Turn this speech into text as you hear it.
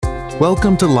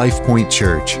Welcome to LifePoint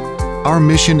Church. Our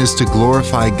mission is to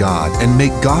glorify God and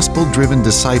make gospel-driven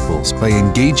disciples by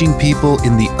engaging people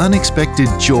in the unexpected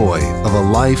joy of a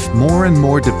life more and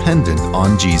more dependent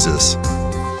on Jesus.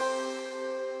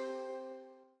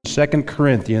 2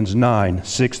 Corinthians 9,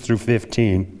 6 through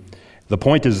 15. The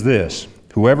point is this: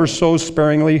 whoever sows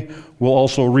sparingly will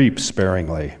also reap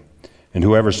sparingly, and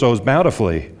whoever sows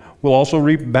bountifully will also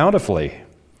reap bountifully.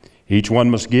 Each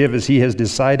one must give as he has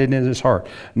decided in his heart,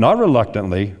 not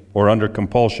reluctantly or under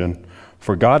compulsion,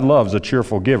 for God loves a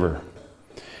cheerful giver.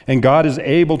 And God is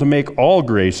able to make all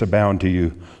grace abound to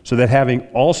you, so that having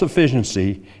all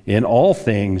sufficiency in all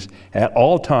things at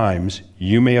all times,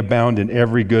 you may abound in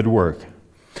every good work.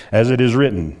 As it is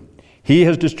written, He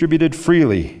has distributed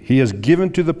freely, He has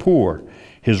given to the poor,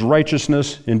 His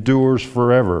righteousness endures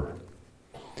forever.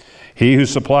 He who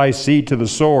supplies seed to the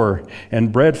sower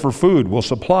and bread for food will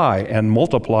supply and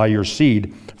multiply your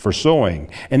seed for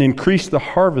sowing and increase the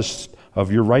harvest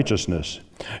of your righteousness.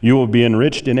 You will be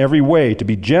enriched in every way to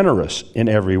be generous in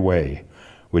every way,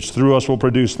 which through us will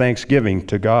produce thanksgiving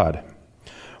to God.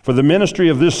 For the ministry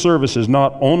of this service is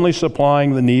not only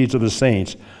supplying the needs of the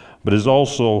saints, but is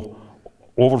also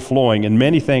overflowing in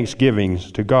many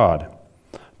thanksgivings to God.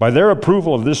 By their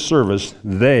approval of this service,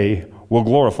 they will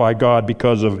glorify God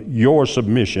because of your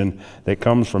submission that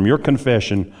comes from your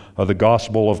confession of the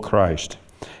gospel of Christ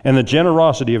and the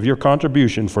generosity of your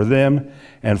contribution for them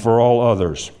and for all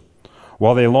others,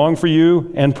 while they long for you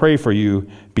and pray for you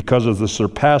because of the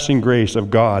surpassing grace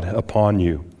of God upon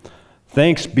you.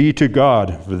 Thanks be to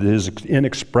God for His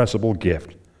inexpressible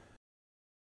gift.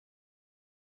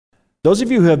 Those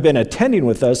of you who have been attending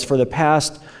with us for the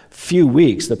past few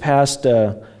weeks, the past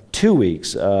 2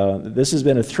 weeks, this has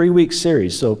been a 3-week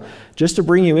series. So just to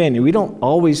bring you in, we don't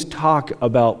always talk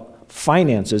about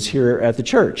finances here at the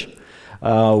church.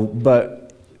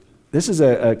 But this is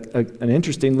an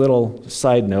interesting little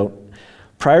side note.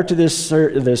 Prior to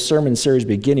this sermon series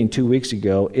beginning 2 weeks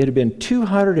ago, it had been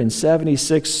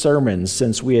 276 sermons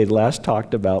since we had last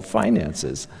talked about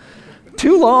finances.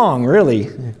 Too long, really.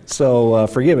 So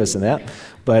forgive us in that.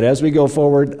 But as we go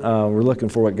forward, we're looking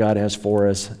for what God has for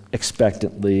us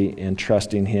expectantly and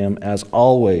trusting Him as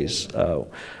always.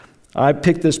 I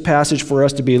picked this passage for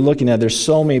us to be looking at. There's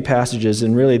so many passages,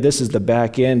 and really this is the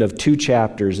back end of 2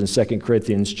 chapters in 2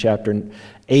 Corinthians chapter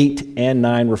 8 and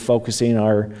 9. We're focusing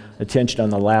our attention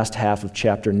on the last half of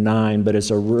chapter 9, but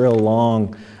it's a real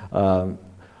long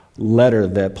letter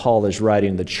that Paul is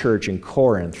writing the church in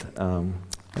Corinth.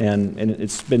 And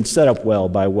it's been set up well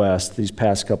by Wes these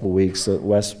past couple weeks.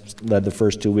 Wes led the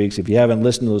first 2 weeks. If you haven't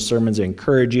listened to those sermons, I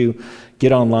encourage you,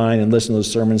 get online and listen to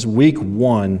those sermons. Week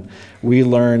 1, we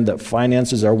learned that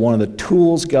finances are one of the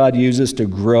tools God uses to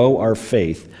grow our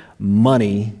faith.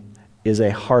 Money is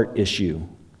a heart issue.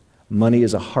 Money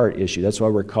is a heart issue. That's why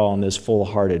we're calling this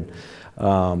full-hearted.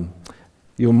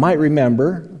 You might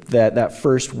remember that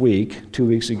first week, 2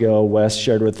 weeks ago, Wes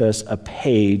shared with us a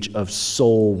page of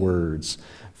soul words.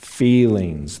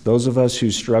 Feelings. Those of us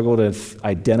who struggle to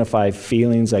identify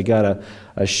feelings, I got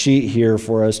a sheet here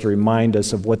for us to remind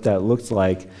us of what that looks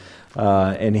like.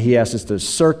 And he asked us to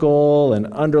circle and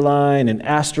underline and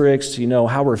asterisk,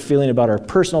 how we're feeling about our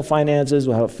personal finances,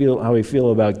 how we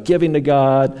feel about giving to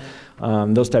God,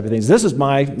 those type of things. This is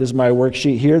my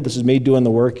worksheet here. This is me doing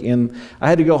the work. I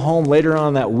had to go home later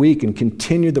on that week and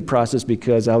continue the process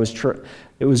because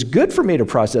it was good for me to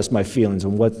process my feelings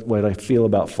and what I feel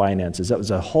about finances. That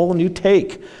was a whole new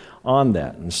take on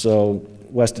that. And so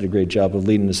Wes did a great job of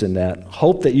leading us in that.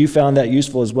 Hope that you found that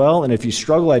useful as well. And if you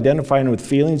struggle identifying with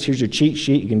feelings, here's your cheat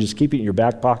sheet. You can just keep it in your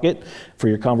back pocket for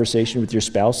your conversation with your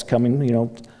spouse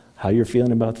coming, how you're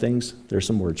feeling about things. There's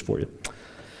some words for you.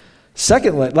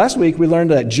 Secondly, last week we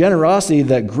learned that generosity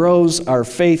that grows our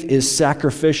faith is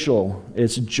sacrificial,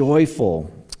 it's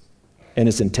joyful, and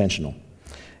it's intentional.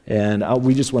 And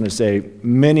we just want to say,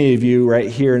 many of you right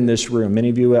here in this room, many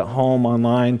of you at home,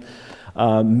 online,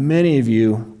 many of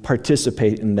you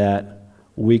participate in that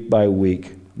week by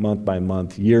week, month by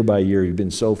month, year by year. You've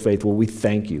been so faithful. We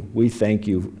thank you. We thank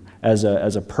you as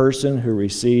a person who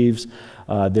receives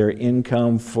their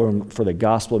income for the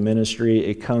gospel ministry.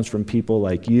 It comes from people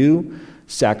like you,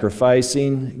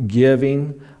 sacrificing,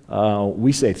 giving.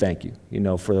 We say thank you,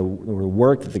 for the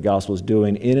work that the gospel is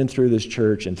doing in and through this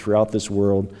church and throughout this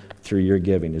world through your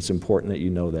giving. It's important that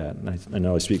you know that. And I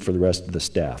know I speak for the rest of the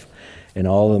staff and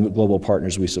all the global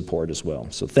partners we support as well.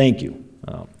 So thank you.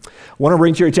 I want to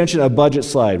bring to your attention a budget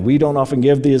slide. We don't often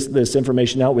give this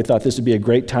information out. We thought this would be a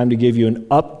great time to give you an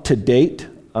up-to-date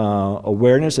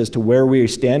awareness as to where we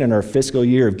stand in our fiscal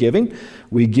year of giving.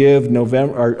 We give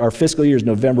our fiscal year is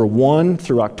November 1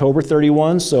 through October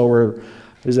 31, so we're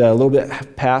is a little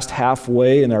bit past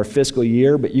halfway in our fiscal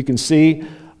year, but you can see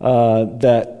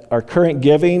that our current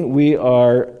giving, we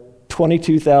are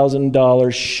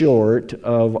 $22,000 short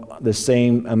of the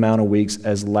same amount of weeks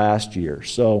as last year.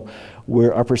 So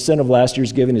our percent of last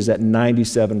year's giving is at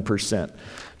 97%.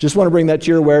 Just want to bring that to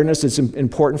your awareness. It's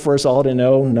important for us all to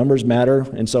know. Numbers matter,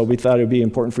 and so we thought it would be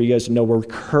important for you guys to know where we're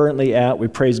currently at. We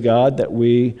praise God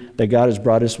that God has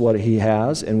brought us what He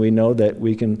has, and we know that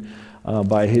we can,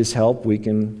 by His help, we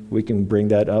can bring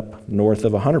that up north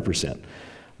of 100%.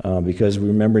 Because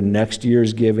remember, next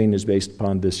year's giving is based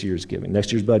upon this year's giving.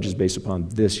 Next year's budget is based upon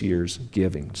this year's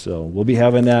giving. So we'll be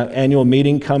having that annual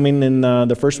meeting coming in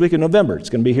the first week of November. It's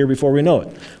going to be here before we know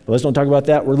it. But let's don't talk about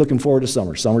that. We're looking forward to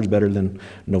summer. Summer's better than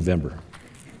November.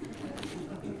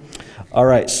 All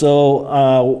right,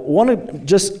 so want to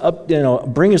just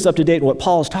bring us up to date on what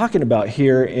Paul is talking about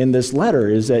here in this letter,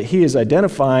 is that he is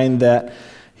identifying that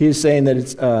he is saying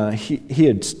that he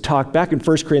had talked back in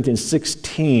 1 Corinthians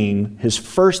 16, his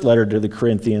first letter to the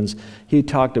Corinthians. He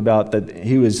talked about that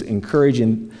he was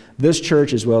encouraging this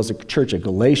church as well as the church of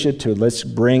Galatia to let's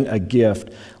bring a gift,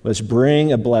 let's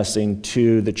bring a blessing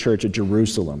to the church of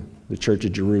Jerusalem,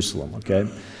 okay?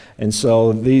 And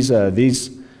so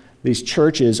these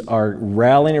churches are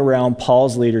rallying around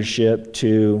Paul's leadership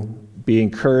to be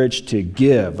encouraged to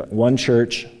give one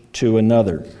church to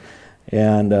another.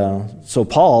 And so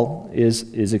Paul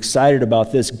is excited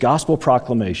about this gospel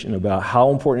proclamation, about how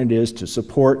important it is to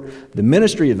support the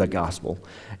ministry of the gospel,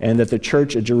 and that the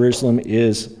church of Jerusalem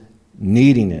is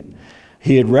needing it.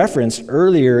 He had referenced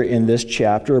earlier in this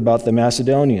chapter about the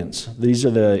Macedonians. These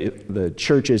are the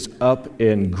churches up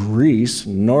in Greece,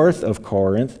 north of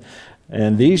Corinth,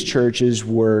 and these churches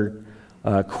were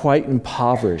quite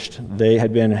impoverished. They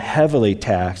had been heavily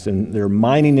taxed, and their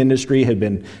mining industry had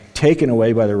been taken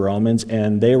away by the Romans,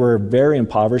 and they were very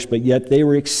impoverished, but yet they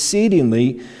were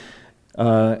exceedingly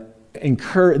abundant in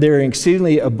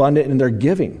their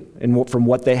giving and from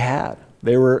what they had.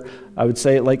 They were, I would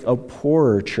say, like a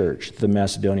poorer church, the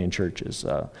Macedonian churches,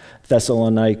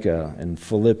 Thessalonica and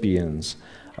Philippians,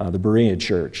 the Berean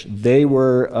church. They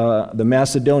were the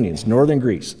Macedonians, northern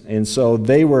Greece. And so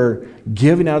they were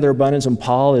giving out of their abundance, and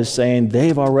Paul is saying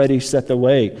they've already set the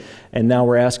way. And now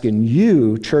we're asking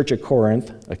you, Church of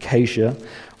Corinth, Acacia,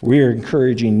 we're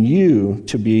encouraging you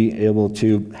to be able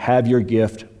to have your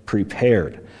gift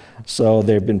prepared. So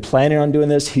they've been planning on doing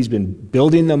this. He's been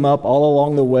building them up all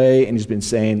along the way, and he's been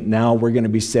saying, now we're going to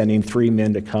be sending 3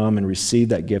 men to come and receive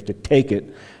that gift, to take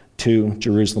it to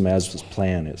Jerusalem as his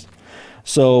plan is.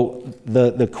 So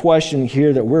the question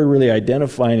here that we're really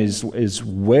identifying is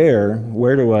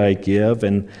where do I give?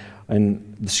 And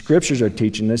the scriptures are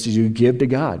teaching this, is you give to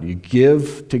God. You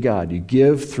give to God. You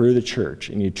give through the church,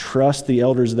 and you trust the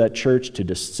elders of that church to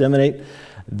disseminate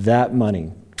that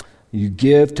money. You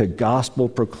give to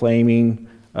gospel-proclaiming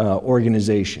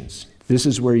organizations. This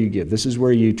is where you give. This is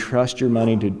where you trust your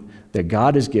money that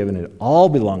God has given. It all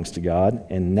belongs to God,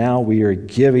 and now we are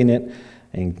giving it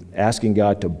and asking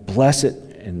God to bless it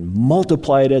and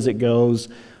multiply it as it goes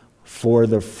for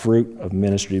the fruit of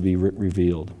ministry to be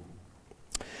revealed.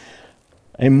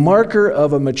 A marker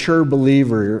of a mature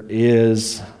believer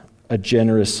is a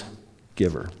generous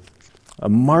giver. A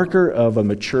marker of a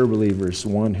mature believer is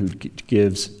one who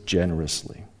gives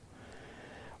generously.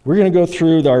 We're going to go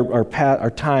through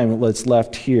our time that's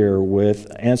left here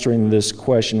with answering this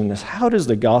question, and this: how does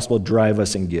the gospel drive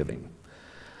us in giving?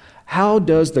 How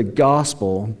does the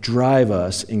gospel drive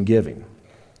us in giving?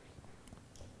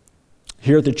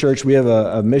 Here at the church, we have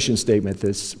a mission statement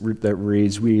that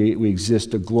reads, we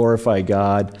exist to glorify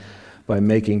God by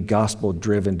making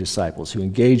gospel-driven disciples who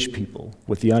engage people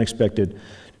with the unexpected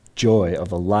joy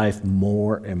of a life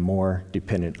more and more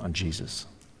dependent on Jesus.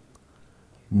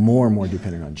 More and more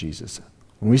dependent on Jesus.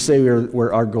 When we say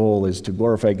our goal is to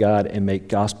glorify God and make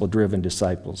gospel-driven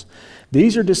disciples,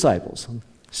 these are disciples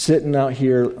sitting out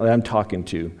here that I'm talking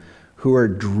to who are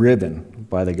driven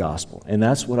by the gospel. And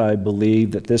that's what I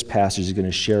believe that this passage is going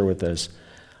to share with us,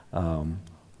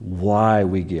 why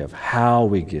we give, how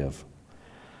we give.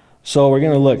 So we're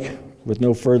going to look, with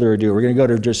no further ado, we're going to go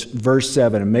to just verse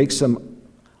 7 and make some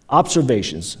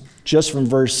observations just from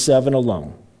verse 7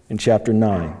 alone in chapter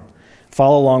 9.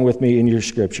 Follow along with me in your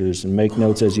scriptures and make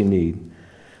notes as you need.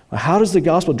 How does the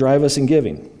gospel drive us in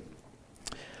giving?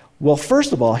 Well,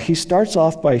 first of all, he starts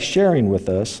off by sharing with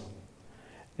us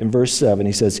in verse 7.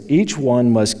 He says, each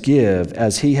one must give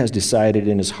as he has decided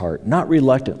in his heart, not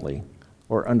reluctantly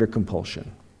or under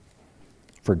compulsion,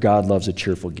 for God loves a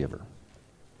cheerful giver.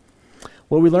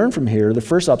 What we learn from here, the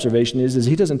first observation is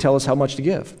he doesn't tell us how much to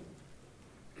give.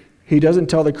 He doesn't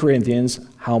tell the Corinthians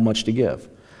how much to give.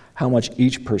 how much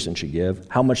each person should give,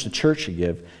 how much the church should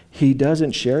give. He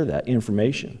doesn't share that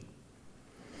information.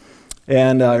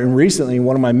 And recently, in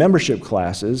one of my membership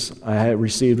classes, I had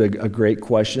received a great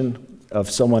question of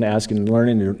someone asking,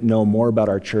 learning to know more about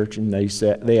our church, and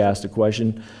they asked a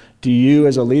question, do you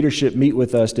as a leadership meet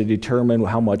with us to determine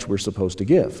how much we're supposed to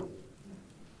give?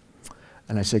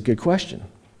 And I said, good question.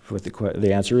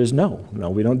 The answer is no. No,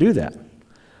 we don't do that.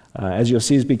 As you'll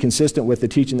see, is be consistent with the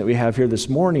teaching that we have here this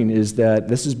morning, is that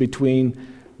this is between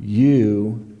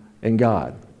you and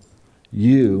God.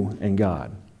 You and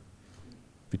God.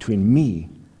 Between me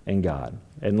and God.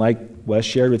 And like Wes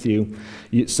shared with you,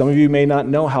 some of you may not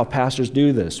know how pastors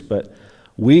do this, but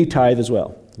we tithe as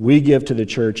well. We give to the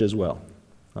church as well.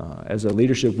 As a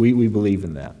leadership, we believe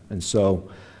in that. And so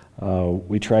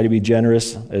we try to be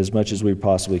generous as much as we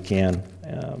possibly can.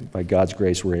 By God's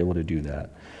grace, we're able to do that.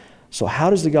 So how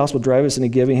does the gospel drive us into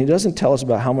giving? He doesn't tell us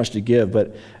about how much to give,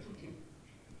 but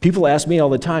people ask me all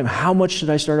the time, how much should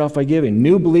I start off by giving?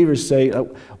 New believers say,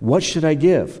 what should I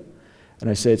give? And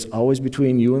I say it's always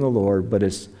between you and the Lord, but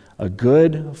it's a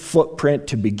good footprint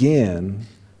to begin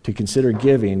to consider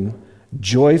giving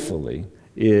joyfully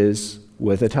is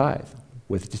with a tithe,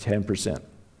 with the 10%.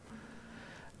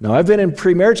 Now, I've been in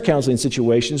pre-marriage counseling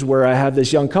situations where I have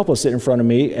this young couple sit in front of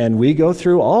me, and we go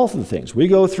through all of the things. We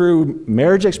go through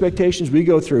marriage expectations. We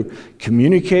go through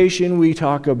communication. We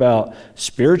talk about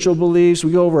spiritual beliefs.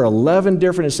 We go over 11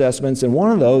 different assessments, and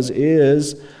one of those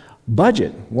is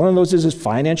budget. One of those is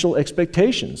financial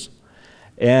expectations.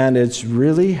 And it's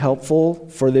really helpful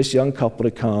for this young couple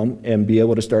to come and be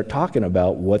able to start talking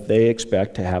about what they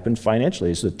expect to happen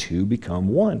financially. So the two become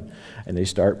one. And they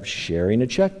start sharing a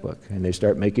checkbook. And they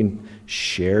start making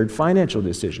shared financial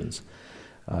decisions.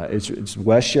 It's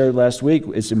Wes shared last week.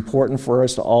 It's important for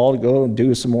us to all go and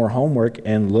do some more homework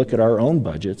and look at our own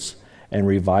budgets and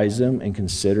revise them and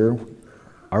consider,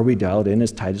 are we dialed in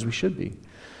as tight as we should be?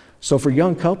 So for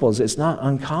young couples, it's not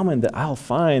uncommon that I'll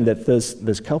find that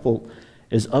this couple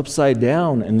is upside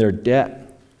down in their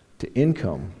debt to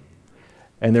income.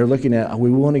 And they're looking at, we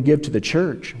want to give to the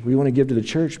church. We want to give to the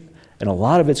church. And a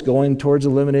lot of it's going towards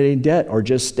eliminating debt or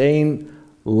just staying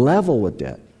level with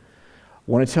debt.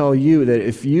 I want to tell you that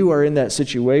if you are in that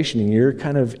situation and you're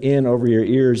kind of in over your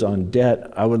ears on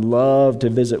debt, I would love to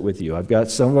visit with you. I've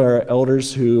got some of our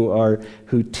elders who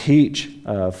teach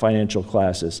financial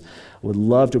classes. I would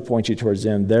love to point you towards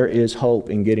them. There is hope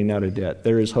in getting out of debt.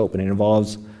 There is hope, and it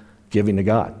involves giving to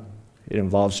God. It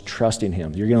involves trusting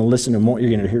Him. You're going to listen to more.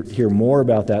 You're going to hear more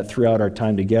about that throughout our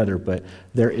time together. But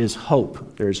there is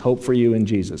hope. There is hope for you in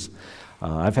Jesus.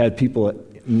 I've had people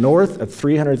north of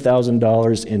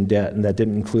 $300,000 in debt, and that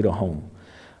didn't include a home,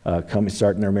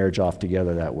 starting their marriage off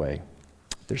together that way.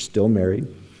 They're still married.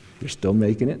 They're still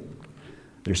making it.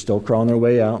 They're still crawling their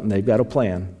way out, and they've got a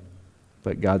plan.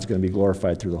 But God's going to be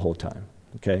glorified through the whole time.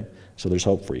 Okay? So there's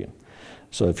hope for you.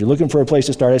 So if you're looking for a place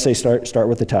to start, I say start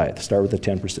with the tithe. Start with the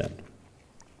 10%.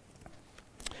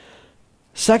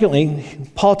 Secondly,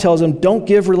 Paul tells them, don't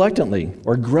give reluctantly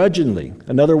or grudgingly.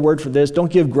 Another word for this,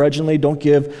 don't give grudgingly, don't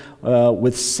give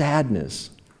with sadness.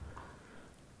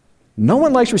 No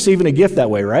one likes receiving a gift that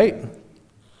way, right?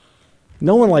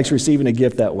 No one likes receiving a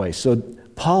gift that way. So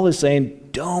Paul is saying,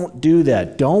 don't do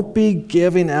that. Don't be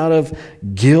giving out of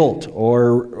guilt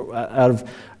or out of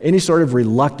any sort of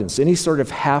reluctance, any sort of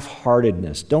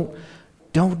half-heartedness. Don't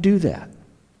do that.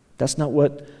 That's not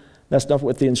what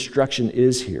the instruction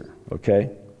is here,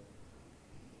 okay?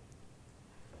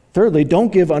 Thirdly,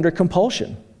 don't give under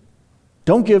compulsion.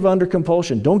 Don't give under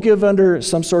compulsion. Don't give under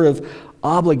some sort of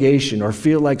obligation or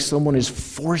feel like someone is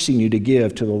forcing you to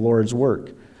give to the Lord's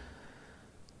work.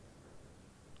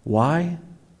 Why?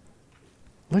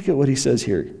 Look at what he says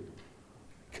here.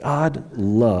 God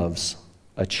loves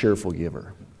a cheerful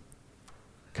giver.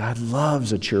 God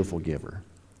loves a cheerful giver.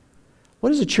 What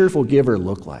does a cheerful giver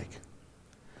look like?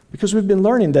 Because we've been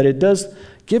learning that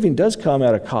giving does come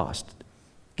at a cost.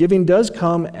 Giving does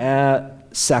come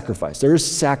at sacrifice. There is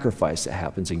sacrifice that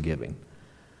happens in giving.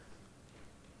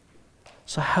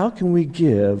 So how can we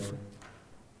give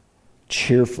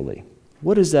cheerfully?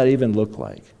 What does that even look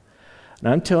like? And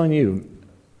I'm telling you,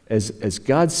 as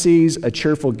God sees a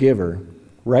cheerful giver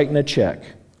writing a check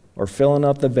or filling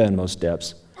out the Venmo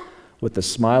steps with a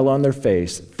smile on their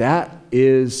face, that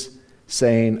is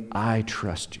saying, I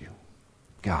trust you,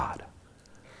 God.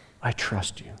 I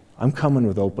trust you. I'm coming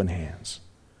with open hands.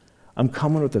 I'm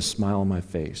coming with a smile on my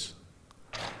face.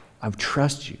 I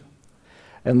trust you.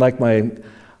 And like my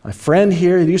friend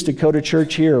here, he used to go to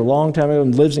church here a long time ago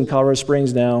and lives in Colorado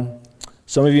Springs now.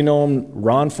 Some of you know him,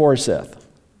 Ron Forseth.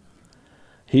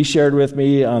 He shared with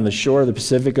me on the shore of the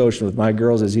Pacific Ocean with my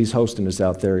girls as he's hosting us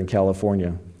out there in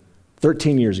California.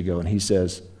 13 years ago, and he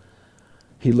says,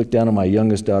 he looked down on my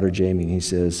youngest daughter, Jamie, and he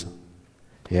says,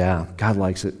 yeah, God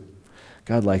likes it.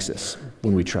 God likes us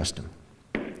when we trust him.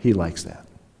 He likes that.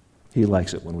 He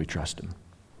likes it when we trust him.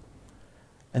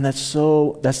 And that's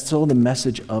so the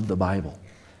message of the Bible.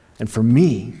 And for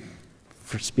me,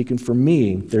 speaking for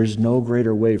me, there's no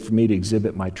greater way for me to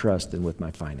exhibit my trust than with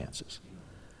my finances.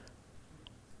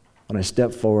 When I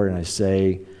step forward and I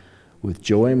say, with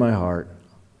joy in my heart,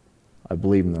 I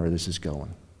believe in where this is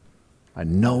going. I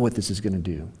know what this is going to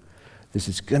do. This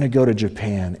is going to go to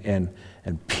Japan, and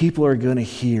people are going to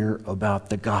hear about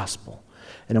the gospel.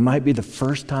 And it might be the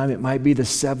first time, it might be the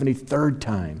 73rd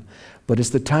time, but it's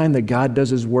the time that God does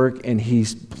his work and he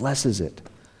blesses it.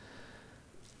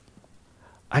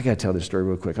 I got to tell this story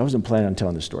real quick. I wasn't planning on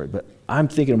telling this story, but I'm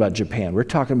thinking about Japan. We're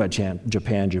talking about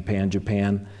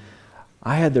Japan.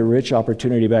 I had the rich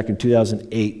opportunity back in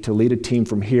 2008 to lead a team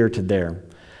from here to there.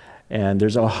 And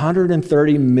there's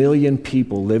 130 million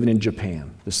people living in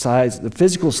Japan, the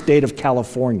physical state of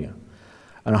California.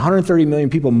 And 130 million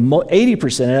people,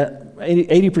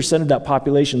 80% of that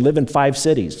population live in 5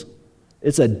 cities.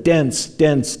 It's a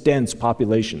dense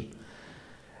population.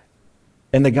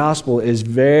 And the gospel is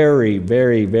very,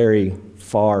 very, very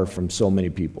far from so many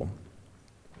people.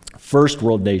 First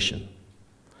world nation.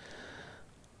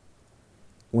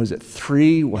 What is it?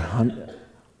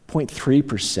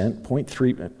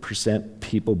 0.3%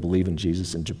 people believe in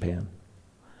Jesus in Japan.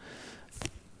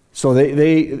 So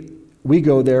we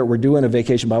go there, we're doing a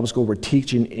vacation Bible school, we're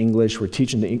teaching English, we're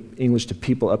teaching the English to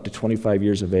people up to 25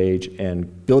 years of age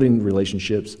and building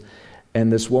relationships.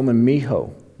 And this woman,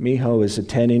 Miho is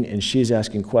attending, and she's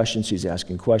asking questions. She's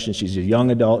a young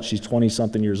adult, she's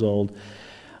 20-something years old.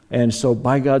 And so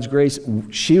by God's grace,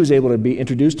 she was able to be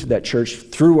introduced to that church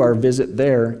through our visit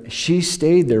there. She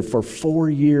stayed there for 4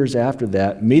 years after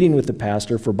that, meeting with the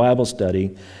pastor for Bible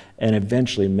study, and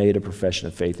eventually made a profession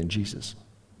of faith in Jesus.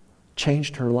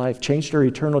 Changed her life, changed her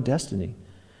eternal destiny,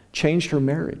 changed her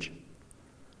marriage.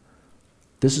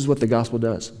 This is what the gospel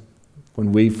does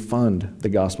when we fund the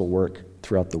gospel work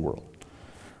throughout the world.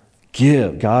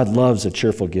 Give. God loves a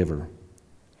cheerful giver.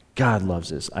 God loves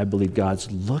this. I believe God's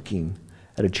looking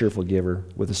at a cheerful giver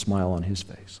with a smile on his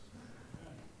face.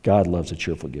 God loves a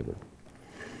cheerful giver.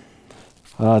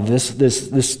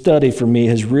 This study for me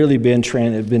has really been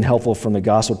helpful from the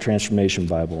Gospel Transformation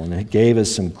Bible, and it gave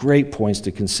us some great points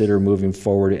to consider moving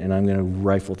forward, and I'm going to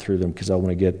rifle through them because I want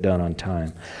to get done on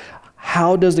time.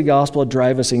 How does the gospel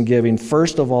drive us in giving?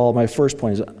 First of all, my first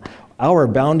point is our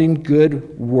abounding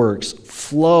good works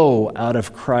flow out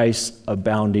of Christ's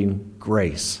abounding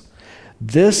grace.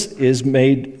 This is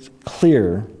made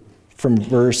clear from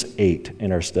verse 8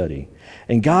 in our study.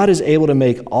 And God is able to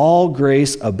make all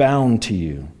grace abound to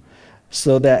you,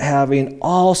 so that having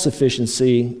all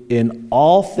sufficiency in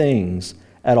all things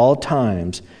at all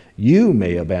times, you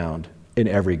may abound in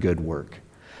every good work.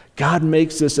 God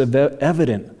makes this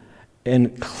evident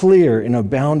and clear in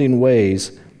abounding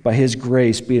ways by his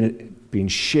grace being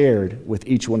shared with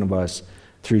each one of us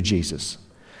through Jesus.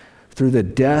 Through the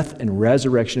death and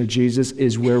resurrection of Jesus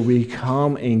is where we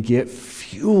come and get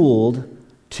fueled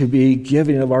to be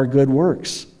giving of our good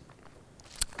works.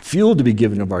 Fueled to be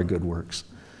giving of our good works.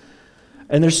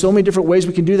 And there's so many different ways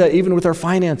we can do that, even with our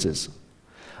finances.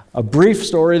 A brief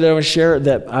story that I want to share,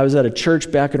 that I was at a church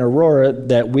back in Aurora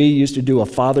that we used to do a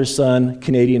father-son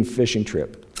Canadian fishing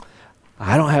trip.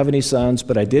 I don't have any sons,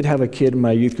 but I did have a kid in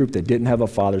my youth group that didn't have a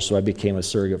father, so I became a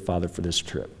surrogate father for this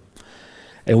trip.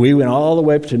 And we went all the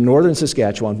way up to northern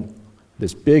Saskatchewan,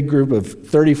 this big group of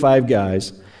 35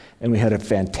 guys, and we had a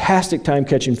fantastic time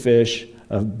catching fish,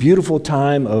 a beautiful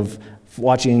time of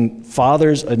watching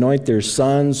fathers anoint their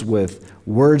sons with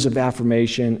words of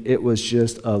affirmation. It was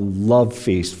just a love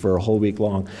feast for a whole week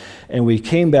long. And we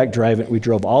came back driving. We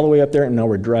drove all the way up there, and now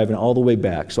we're driving all the way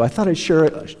back. So I thought I'd share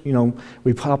it.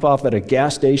 We pop off at a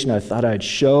gas station. I thought I'd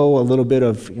show a little bit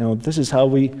of, this is how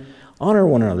we honor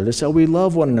one another. This is how we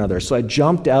love one another. So I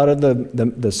jumped out of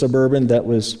the Suburban that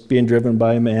was being driven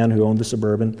by a man who owned the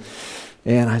Suburban.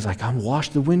 And I was like, I'm wash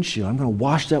the windshield. I'm going to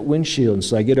wash that windshield. And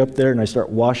so I get up there and I start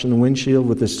washing the windshield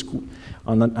with this.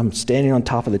 I'm standing on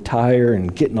top of the tire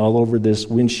and getting all over this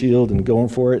windshield and going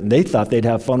for it. And they thought they'd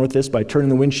have fun with this by turning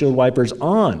the windshield wipers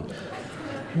on.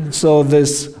 And so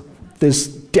this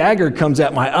dagger comes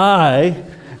at my eye,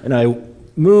 and I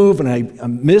move, and it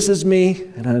misses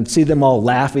me, and I see them all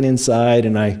laughing inside,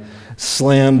 and I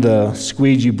slam the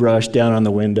squeegee brush down on the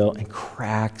window and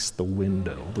cracks the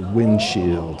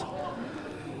windshield.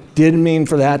 Didn't mean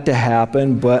for that to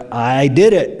happen, but I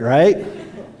did it, right?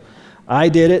 I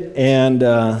did it,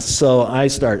 and so I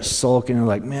start sulking. I'm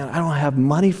like, man, I don't have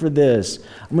money for this.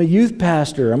 I'm a youth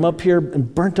pastor. I'm up here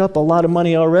and burnt up a lot of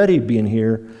money already being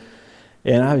here.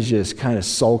 And I was just kind of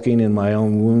sulking in my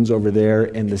own wounds over there.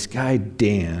 And this guy,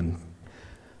 Dan,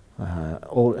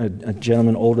 a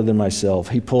gentleman older than myself,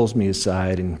 he pulls me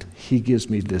aside and he gives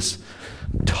me this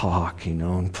talk,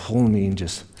 and pulling me and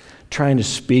just trying to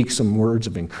speak some words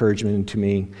of encouragement into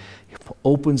me. He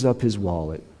opens up his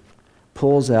wallet,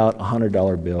 pulls out a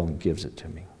 $100 bill and gives it to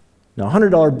me. Now, a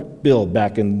 $100 bill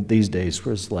back in these days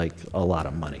was like a lot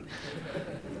of money.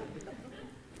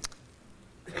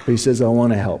 But he says, I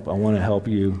want to help. I want to help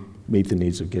you meet the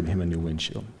needs of getting him a new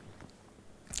windshield.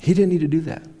 He didn't need to do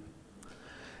that.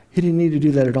 He didn't need to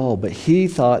do that at all, but he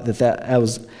thought that it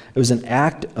was an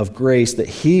act of grace that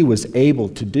he was able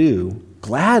to do,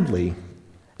 gladly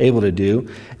able to do.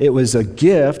 It was a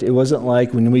gift. It wasn't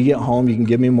like when we get home, you can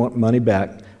give me more money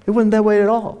back. It wasn't that way at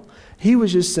all. He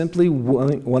was just simply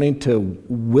wanting to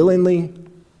willingly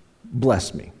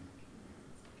bless me.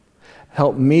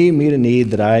 Help me meet a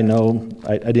need that I know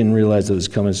I didn't realize it was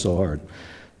coming so hard.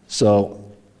 So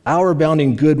our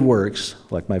abounding good works,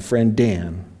 like my friend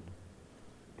Dan,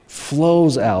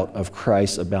 flows out of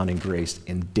Christ's abounding grace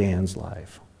in Dan's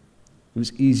life. It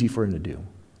was easy for him to do.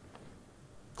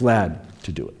 Glad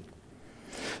to do it.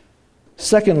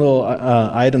 Second little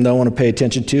item that I want to pay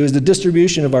attention to is the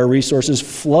distribution of our resources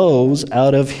flows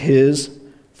out of his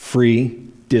free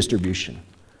distribution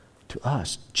to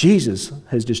us. Jesus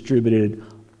has distributed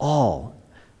all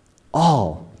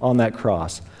on that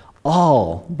cross,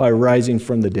 all by rising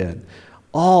from the dead,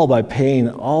 all by paying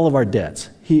all of our debts.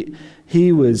 He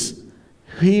who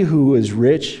was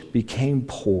rich became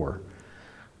poor.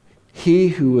 He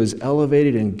who was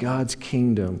elevated in God's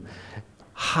kingdom,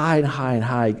 high and high and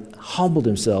high, humbled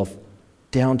himself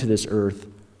down to this earth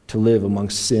to live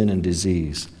amongst sin and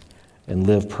disease and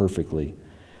live perfectly.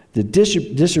 The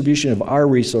distribution of our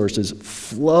resources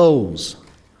flows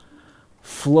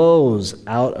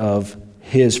out of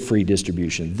his free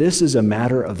distribution. This is a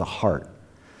matter of the heart.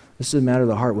 This is a matter of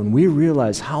the heart. When we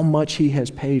realize how much he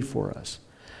has paid for us,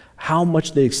 how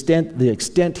much the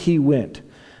extent he went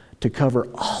to cover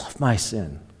all of my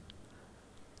sin,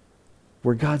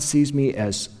 where God sees me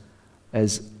as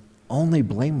only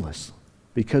blameless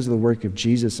because of the work of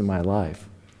Jesus in my life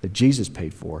that Jesus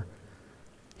paid for.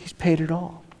 He's paid it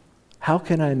all. How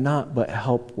can I not but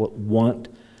want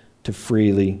to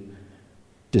freely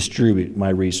distribute my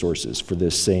resources for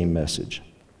this same message?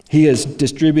 He has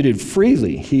distributed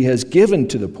freely. He has given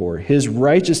to the poor. His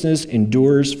righteousness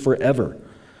endures forever.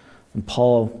 And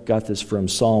Paul got this from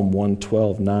Psalm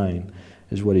 112:9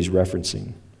 is what he's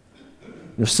referencing.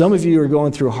 If some of you are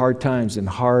going through hard times and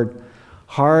hard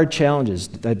challenges,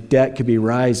 that debt could be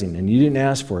rising and you didn't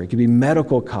ask for it. It could be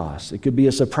medical costs. It could be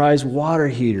a surprise water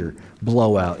heater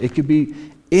blowout. It could be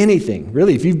anything.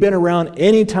 Really, if you've been around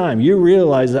any time, you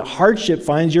realize that hardship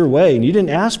finds your way and you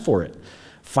didn't ask for it.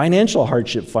 Financial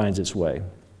hardship finds its way.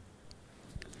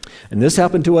 And this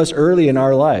happened to us early in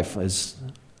our life as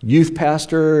youth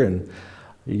pastor and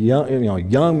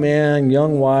young man,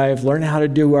 young wife, learning how to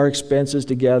do our expenses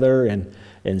together,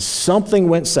 and something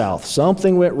went south,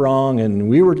 something went wrong, and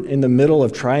we were in the middle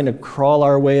of trying to crawl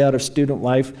our way out of student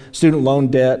loan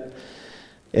debt,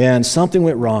 and something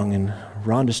went wrong, and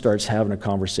Rhonda starts having a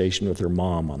conversation with her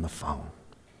mom on the phone.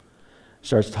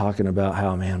 Starts talking about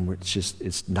how, man,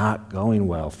 it's not going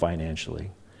well financially.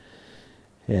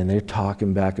 And they're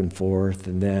talking back and forth,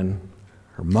 and then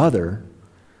her mother,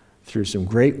 through some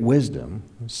great wisdom,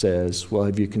 says, well,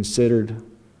 have you considered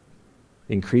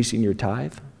increasing your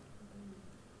tithe?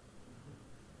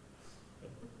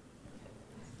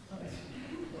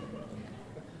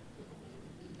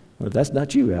 Well, that's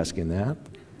not you asking that.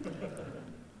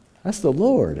 That's the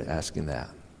Lord asking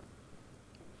that.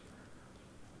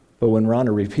 But when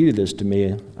Rhonda repeated this to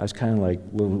me, I was kind of like,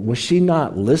 well, was she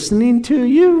not listening to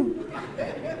you?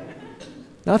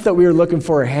 Not that we were looking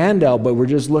for a handout, but we're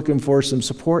just looking for some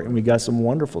support, and we got some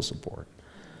wonderful support.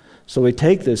 So we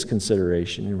take this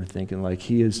consideration, and we're thinking, like,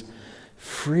 he is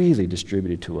freely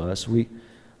distributed to us. Not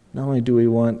only do we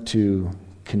want to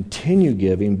continue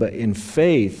giving, but in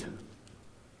faith,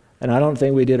 and I don't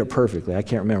think we did it perfectly. I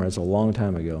can't remember. It's a long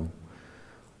time ago.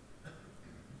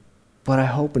 But I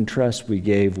hope and trust we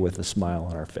gave with a smile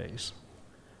on our face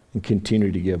and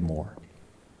continue to give more.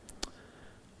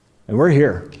 And we're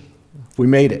here. We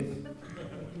made it.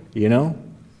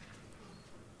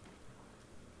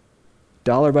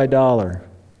 Dollar by dollar,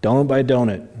 donut by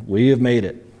donut, we have made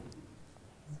it.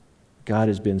 God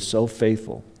has been so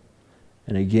faithful.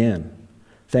 And again,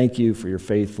 thank you for your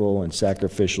faithful and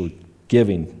sacrificial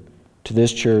giving to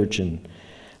this church and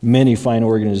many fine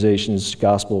organizations,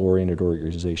 gospel-oriented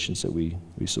organizations that we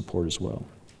support as well.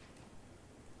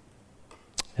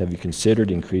 Have you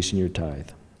considered increasing your tithe?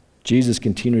 Jesus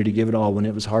continued to give it all when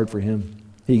it was hard for him.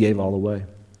 He gave all away.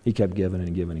 He kept giving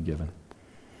and giving and giving.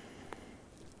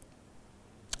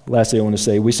 Lastly, I want to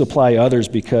say, we supply others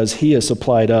because he has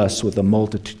supplied us with a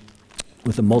multitude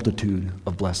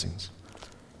of blessings.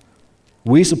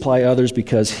 We supply others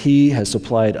because he has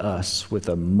supplied us with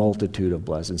a multitude of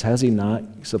blessings. Has he not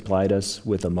supplied us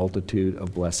with a multitude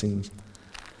of blessings?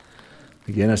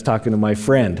 Again, I was talking to my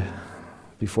friend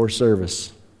before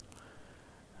service,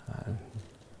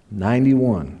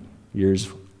 91 years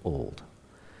old.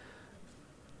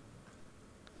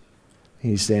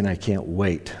 He's saying, I can't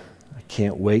wait. I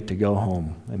can't wait to go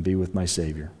home and be with my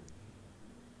Savior.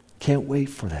 Can't wait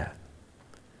for that.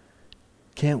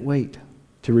 Can't wait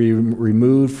to be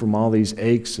removed from all these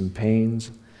aches and pains,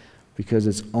 because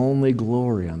it's only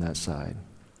glory on that side.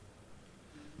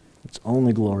 It's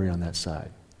only glory on that side.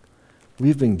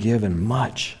 We've been given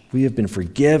much. We have been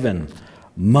forgiven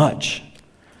much.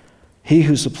 He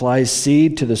who supplies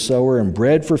seed to the sower and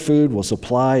bread for food will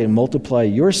supply and multiply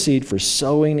your seed for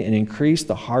sowing and increase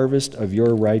the harvest of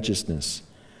your righteousness.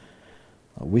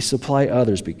 We supply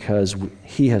others because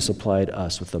he has supplied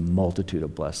us with a multitude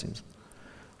of blessings.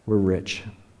 We're rich.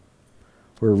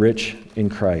 We're rich in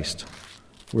Christ.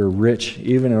 We're rich.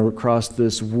 Even across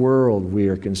this world, we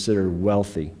are considered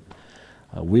wealthy.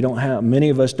 Many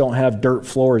of us don't have dirt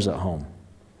floors at home.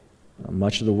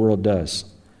 Much of the world does.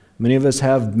 Many of us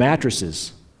have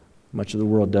mattresses. Much of the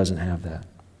world doesn't have that.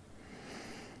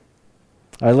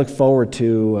 I look forward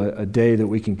to a day that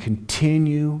we can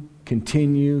continue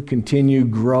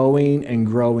growing and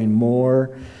growing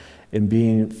more in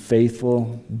being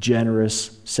faithful,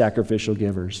 generous, sacrificial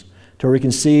givers. To where we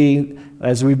can see,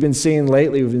 as we've been seeing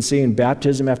lately, we've been seeing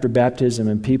baptism after baptism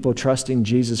and people trusting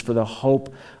Jesus for the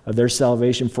hope of their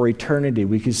salvation for eternity.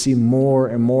 We can see more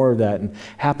and more of that and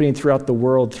happening throughout the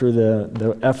world through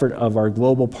the effort of our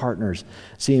global partners,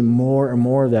 seeing more and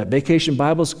more of that. Vacation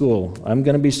Bible School, I'm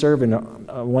going to be serving.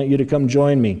 I want you to come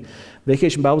join me.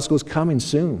 Vacation Bible School is coming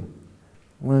soon.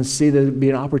 I want to see there be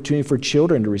an opportunity for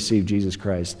children to receive Jesus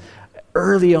Christ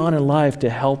early on in life to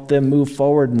help them move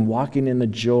forward and walking in the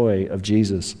joy of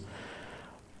Jesus.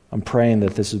 I'm praying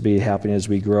that this will be happening as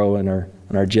we grow in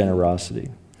our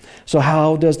generosity. So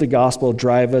how does the gospel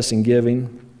drive us in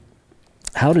giving?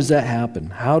 How does that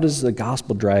happen? How does the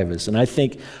gospel drive us? And I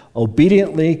think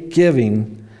obediently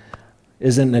giving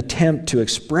is an attempt to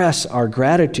express our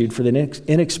gratitude for the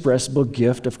inexpressible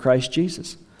gift of Christ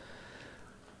Jesus.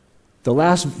 The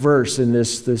last verse in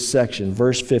this section,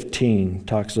 verse 15,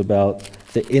 talks about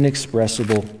the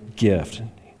inexpressible gift.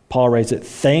 Paul writes it,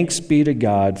 "Thanks be to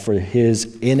God for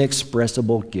his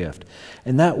inexpressible gift."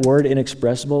 And that word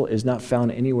inexpressible is not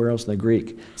found anywhere else in the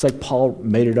Greek. It's like Paul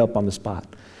made it up on the spot.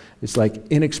 It's like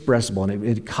inexpressible, and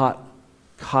it caught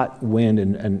wind,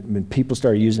 and people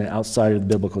started using it outside of the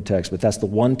biblical text, but that's the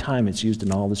one time it's used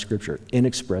in all the Scripture,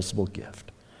 inexpressible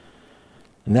gift.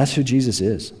 And that's who Jesus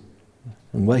is.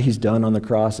 And what he's done on the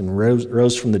cross and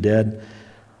rose from the dead,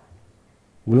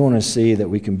 we want to see that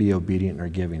we can be obedient in our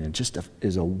giving. And just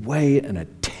is a way, an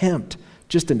attempt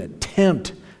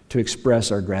to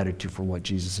express our gratitude for what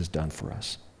Jesus has done for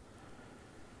us.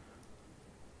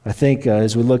 I think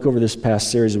as we look over this past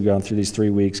series we've gone through these 3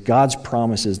 weeks, God's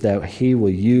promise is that he will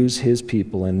use his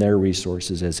people and their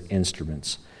resources as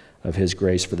instruments of his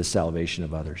grace for the salvation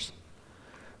of others.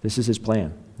 This is his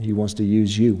plan. He wants to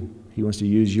use you. He wants to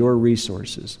use your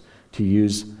resources to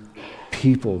use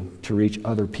people to reach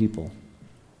other people,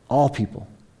 all people.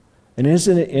 And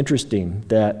isn't it interesting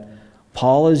that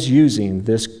Paul is using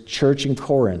this church in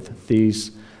Corinth,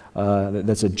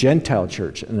 that's a Gentile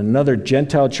church, and another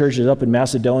Gentile church is up in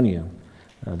Macedonia,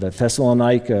 the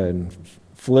Thessalonica and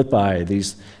Philippi,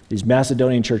 these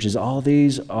Macedonian churches, all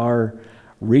these are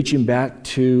reaching back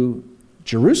to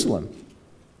Jerusalem,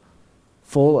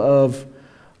 full of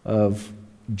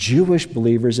Jewish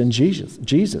believers in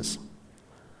Jesus.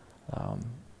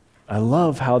 I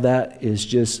love how that is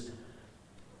just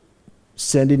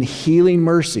sending healing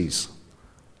mercies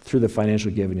through the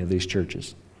financial giving of these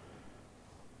churches.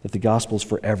 That the gospel is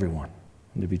for everyone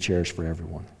and to be cherished for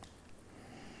everyone.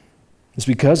 It's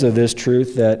because of this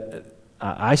truth that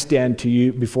I stand to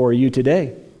you before you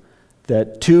today.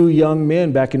 That 2 young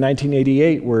men back in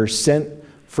 1988 were sent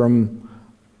from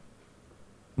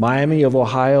Miami of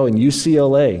Ohio and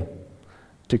UCLA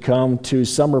to come to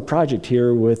summer project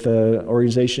here with an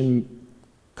organization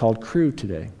called Crew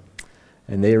today.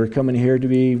 And they were coming here to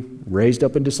be raised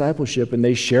up in discipleship, and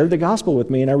they shared the gospel with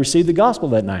me, and I received the gospel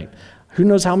that night. Who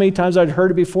knows how many times I'd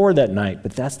heard it before that night,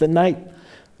 but that's the night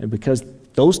And because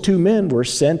those two men were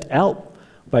sent out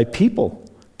by people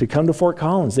to come to Fort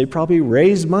Collins, they probably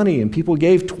raised money, and people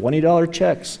gave $20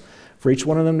 checks for each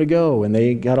one of them to go. And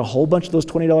they got a whole bunch of those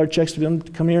 $20 checks for them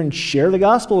to come here and share the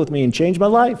gospel with me and change my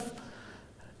life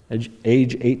at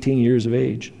age 18 years of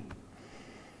age.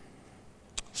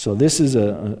 So this is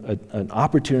an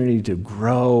opportunity to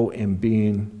grow in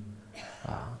being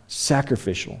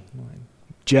sacrificial,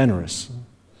 generous,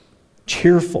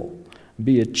 cheerful.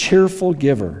 Be a cheerful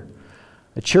giver.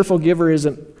 A cheerful giver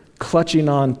isn't clutching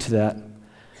on to that.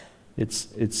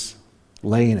 It's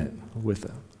laying it with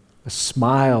a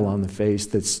smile on the face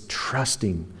that's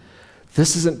trusting.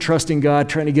 This isn't trusting God,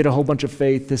 trying to get a whole bunch of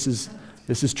faith. This is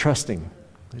trusting.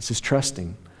 This is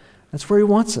trusting. That's where He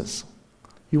wants us.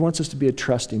 He wants us to be a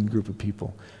trusting group of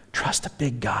people. Trust a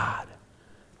big God.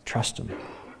 Trust Him.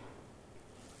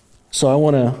 So I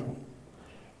want to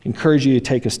encourage you to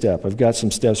take a step. I've got some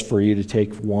steps for you to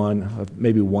take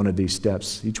maybe one of these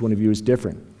steps. Each one of you is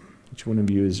different. Each one of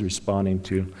you is responding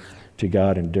to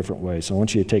God in a different way. So I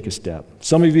want you to take a step.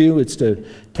 Some of you, it's to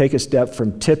take a step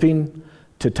from tipping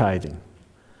to tithing.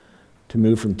 To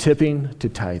move from tipping to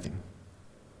tithing.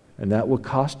 And that will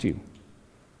cost you.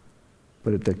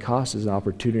 But at the cost is an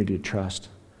opportunity to trust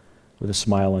with a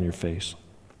smile on your face.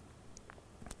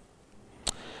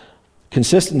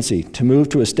 Consistency, to move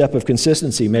to a step of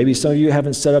consistency. Maybe some of you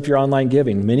haven't set up your online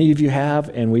giving. Many of you have,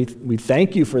 and we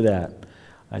thank you for that.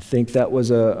 I think that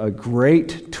was a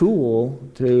great tool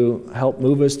to help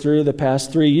move us through the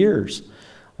past 3 years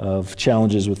of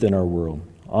challenges within our world.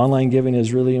 Online giving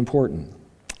is really important.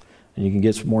 And you can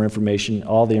get some more information,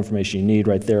 all the information you need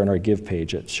right there on our give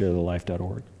page at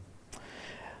sharethelife.org.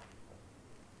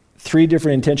 3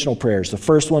 different intentional prayers. The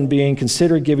first one being,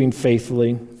 consider giving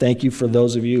faithfully. Thank you for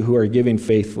those of you who are giving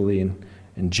faithfully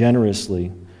and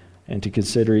generously, and to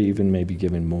consider even maybe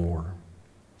giving more.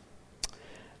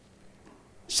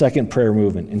 Second prayer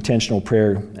movement, intentional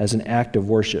prayer as an act of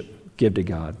worship. Give to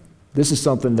God. This is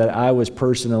something that I was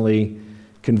personally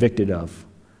convicted of.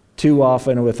 Too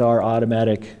often with our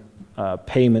automatic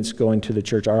payments going to the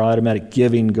church, our automatic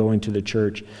giving going to the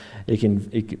church, if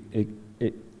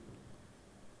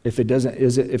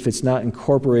it's not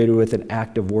incorporated with an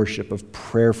act of worship, of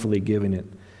prayerfully giving it,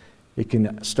 it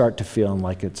can start to feel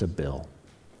like it's a bill.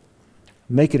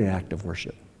 Make it an act of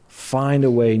worship. Find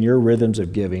a way in your rhythms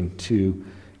of giving to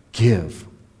give,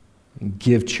 and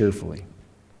give cheerfully.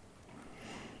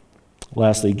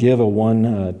 Lastly, give a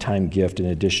one-time gift in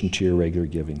addition to your regular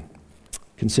giving.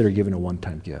 Consider giving a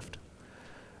one-time gift.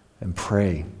 And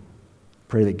pray.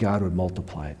 Pray that God would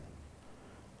multiply it.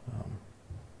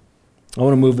 I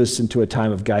want to move us into a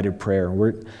time of guided prayer.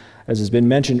 As has been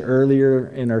mentioned earlier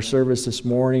in our service this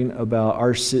morning, about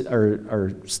our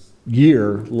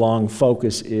year-long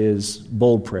focus is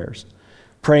bold prayers,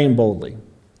 praying boldly.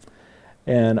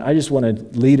 And I just want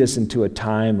to lead us into a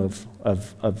time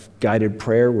of guided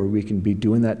prayer where we can be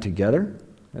doing that together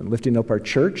and lifting up our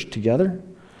church together.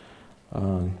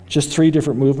 Just 3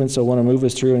 different movements I want to move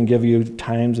us through and give you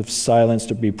times of silence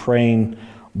to be praying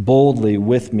boldly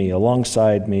with me,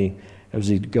 alongside me, as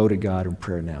we go to God in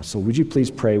prayer now. So would you please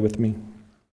pray with me?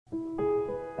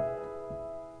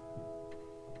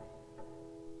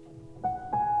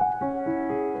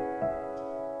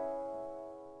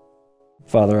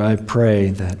 Father, I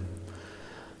pray that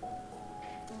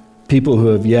people who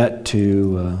have yet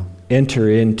to enter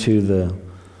into the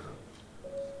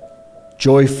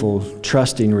joyful,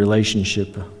 trusting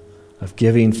relationship of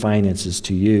giving finances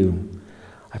to you,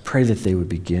 I pray that they would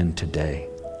begin today.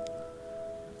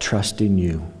 Trusting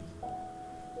you.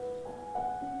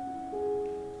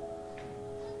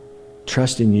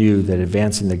 Trusting you that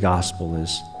advancing the gospel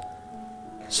is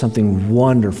something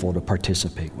wonderful to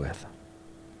participate with.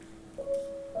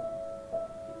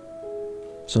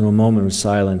 So in a moment of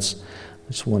silence,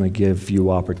 I just want to give you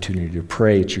opportunity to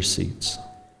pray at your seats.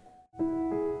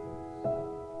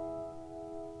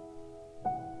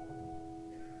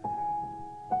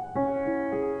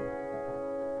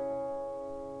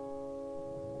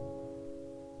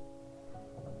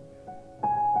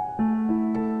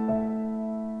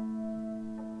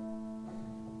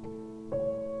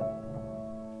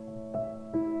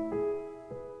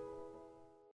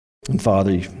 And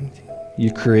Father,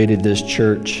 you created this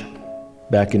church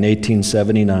back in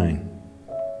 1879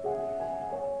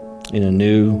 in a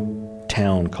new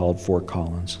town called Fort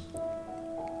Collins.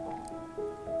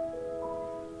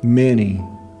 Many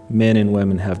men and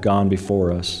women have gone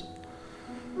before us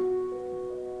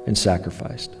and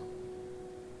sacrificed.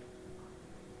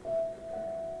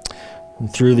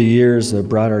 And through the years,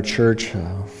 brought our church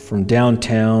from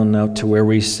downtown out to where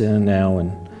we sit now,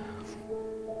 and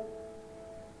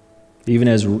Even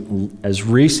as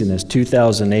recent as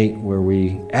 2008, where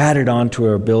we added on to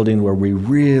our building where we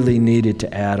really needed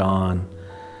to add on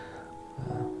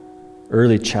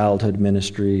early childhood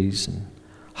ministries and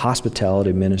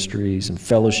hospitality ministries and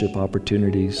fellowship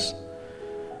opportunities.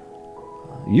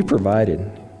 You provided.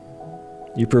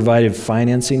 You provided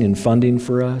financing and funding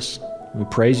for us. We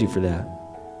praise you for that.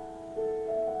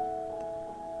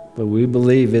 But we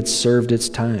believe it's served its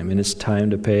time, and it's time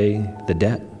to pay the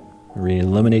debt, or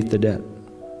eliminate the debt,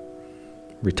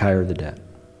 retire the debt.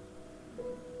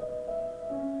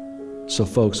 So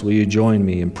folks, will you join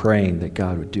me in praying that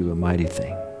God would do a mighty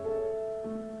thing?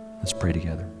 Let's pray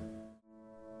together.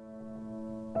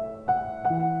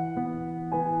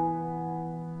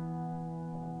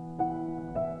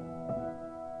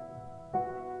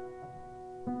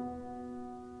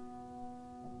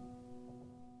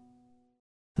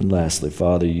 And lastly,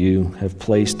 Father, you have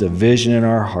placed a vision in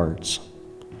our hearts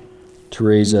to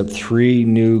raise up 3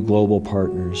 new global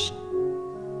partners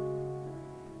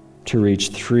to reach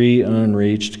 3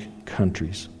 unreached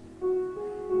countries.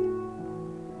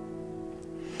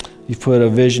 You've put a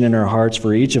vision in our hearts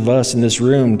for each of us in this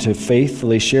room to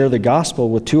faithfully share the gospel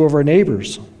with 2 of our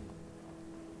neighbors.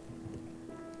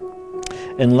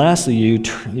 And lastly, you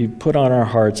put on our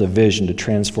hearts a vision to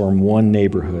transform 1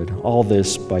 neighborhood, all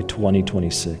this by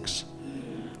 2026.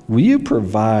 Will you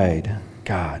provide,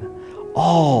 God,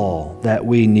 all that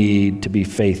we need to be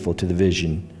faithful to the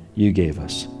vision you gave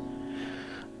us?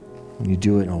 And you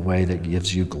do it in a way that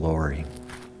gives you glory.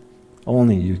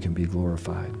 Only you can be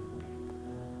glorified.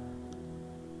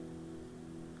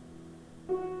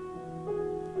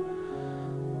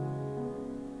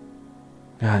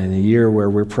 God, in a year where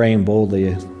we're praying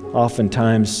boldly,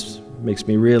 oftentimes makes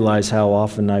me realize how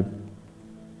often I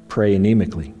pray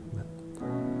anemically.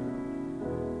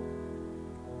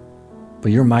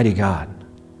 But you're mighty God.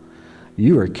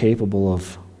 You are capable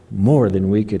of more than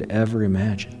we could ever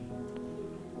imagine.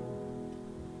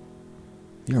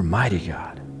 You're mighty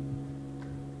God.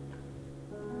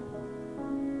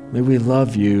 May we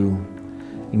love you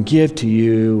and give to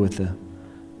you with a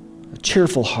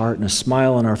cheerful heart and a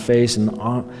smile on our face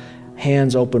and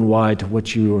hands open wide to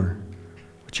what you're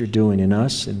doing in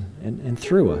us and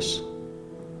through us.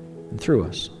 And through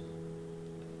us.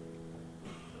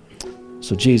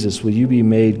 So Jesus, will you be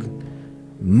made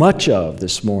much of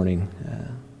this morning?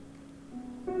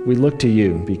 We look to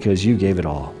you because you gave it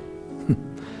all.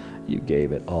 You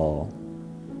gave it all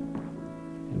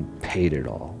and paid it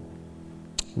all.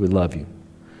 We love you.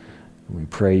 And we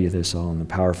pray you this all in the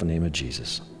powerful name of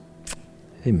Jesus.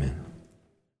 Amen.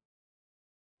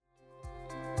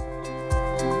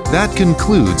 That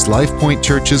concludes LifePoint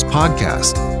Church's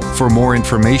podcast. For more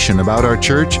information about our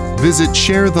church, visit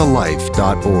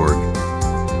sharethelife.org.